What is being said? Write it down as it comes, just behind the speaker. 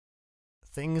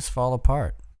things fall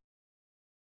apart.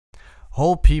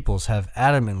 Whole peoples have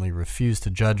adamantly refused to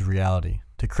judge reality,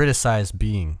 to criticize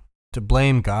being, to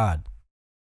blame God.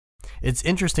 It's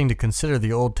interesting to consider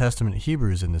the Old Testament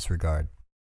Hebrews in this regard.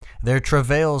 Their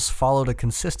travails followed a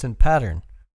consistent pattern.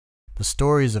 The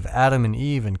stories of Adam and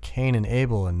Eve and Cain and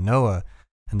Abel and Noah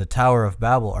and the Tower of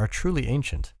Babel are truly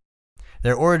ancient.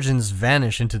 Their origins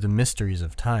vanish into the mysteries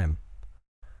of time.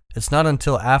 It's not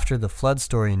until after the flood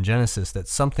story in Genesis that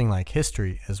something like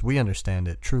history, as we understand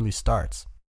it, truly starts.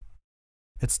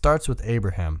 It starts with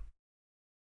Abraham.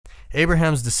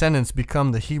 Abraham's descendants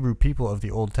become the Hebrew people of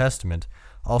the Old Testament,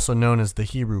 also known as the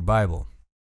Hebrew Bible.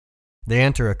 They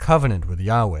enter a covenant with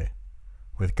Yahweh,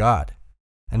 with God,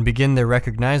 and begin their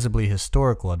recognizably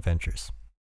historical adventures.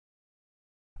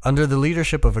 Under the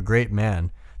leadership of a great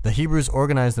man, the Hebrews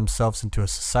organize themselves into a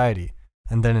society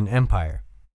and then an empire.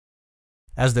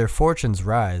 As their fortunes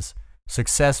rise,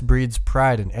 success breeds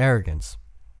pride and arrogance.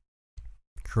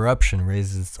 Corruption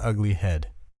raises its ugly head.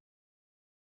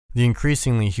 The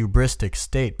increasingly hubristic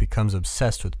state becomes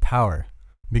obsessed with power,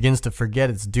 begins to forget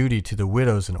its duty to the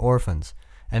widows and orphans,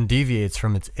 and deviates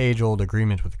from its age-old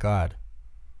agreement with God.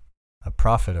 A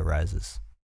prophet arises.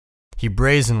 He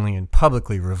brazenly and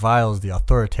publicly reviles the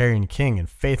authoritarian king and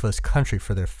faithless country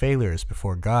for their failures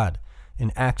before God,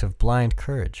 in act of blind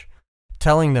courage,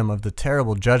 telling them of the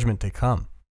terrible judgment to come.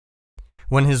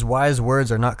 When his wise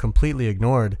words are not completely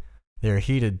ignored, they are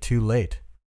heeded too late.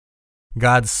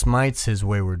 God smites his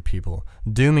wayward people,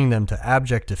 dooming them to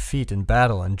abject defeat in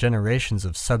battle and generations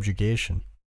of subjugation.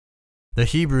 The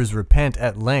Hebrews repent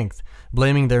at length,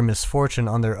 blaming their misfortune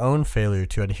on their own failure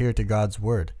to adhere to God's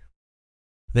word.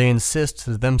 They insist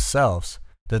to themselves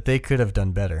that they could have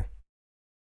done better.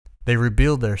 They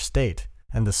rebuild their state,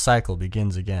 and the cycle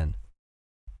begins again.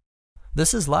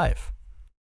 This is life.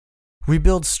 We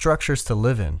build structures to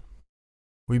live in.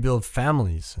 We build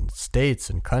families and states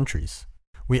and countries.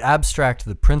 We abstract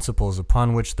the principles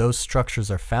upon which those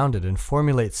structures are founded and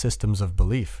formulate systems of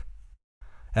belief.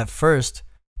 At first,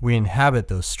 we inhabit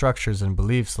those structures and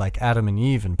beliefs like Adam and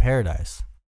Eve in paradise.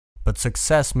 But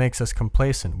success makes us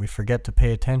complacent. We forget to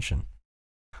pay attention.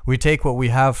 We take what we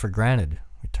have for granted.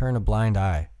 We turn a blind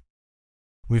eye.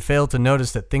 We fail to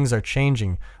notice that things are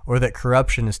changing or that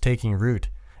corruption is taking root,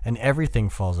 and everything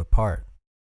falls apart.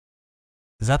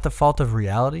 Is that the fault of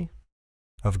reality?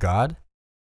 Of God?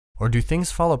 Or do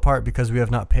things fall apart because we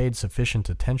have not paid sufficient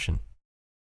attention?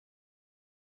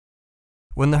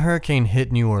 When the hurricane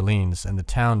hit New Orleans and the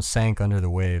town sank under the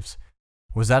waves,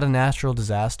 was that a natural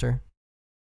disaster?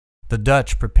 The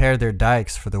Dutch prepared their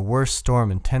dikes for the worst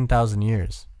storm in 10,000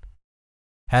 years.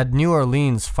 Had New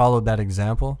Orleans followed that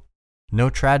example,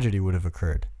 no tragedy would have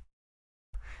occurred.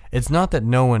 It's not that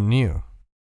no one knew.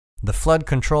 The Flood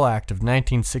Control Act of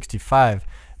 1965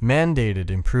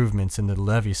 mandated improvements in the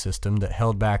levee system that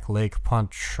held back Lake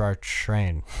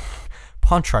Pontchartrain.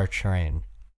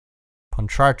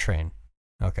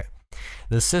 Okay.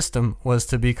 The system was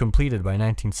to be completed by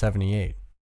 1978.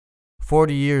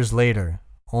 40 years later,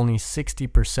 only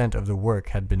 60% of the work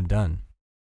had been done.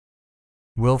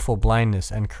 Willful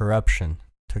blindness and corruption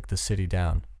took the city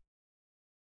down.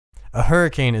 A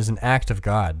hurricane is an act of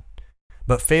God,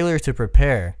 but failure to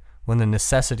prepare when the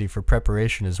necessity for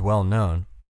preparation is well known,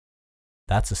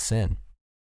 that's a sin.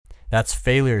 That's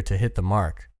failure to hit the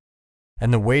mark.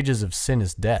 And the wages of sin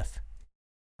is death.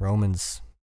 Romans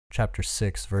chapter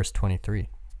 6, verse 23.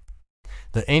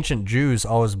 The ancient Jews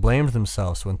always blamed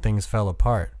themselves when things fell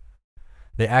apart.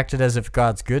 They acted as if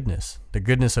God's goodness, the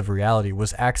goodness of reality,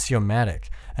 was axiomatic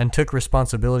and took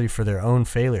responsibility for their own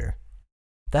failure.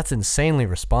 That's insanely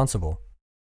responsible.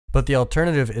 But the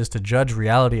alternative is to judge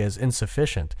reality as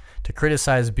insufficient, to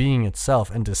criticize being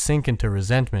itself, and to sink into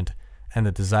resentment and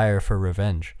the desire for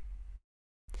revenge.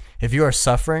 If you are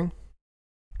suffering,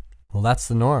 well, that's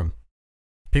the norm.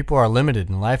 People are limited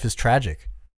and life is tragic.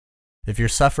 If your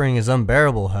suffering is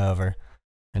unbearable, however,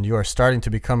 and you are starting to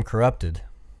become corrupted,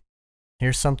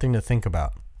 here's something to think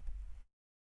about.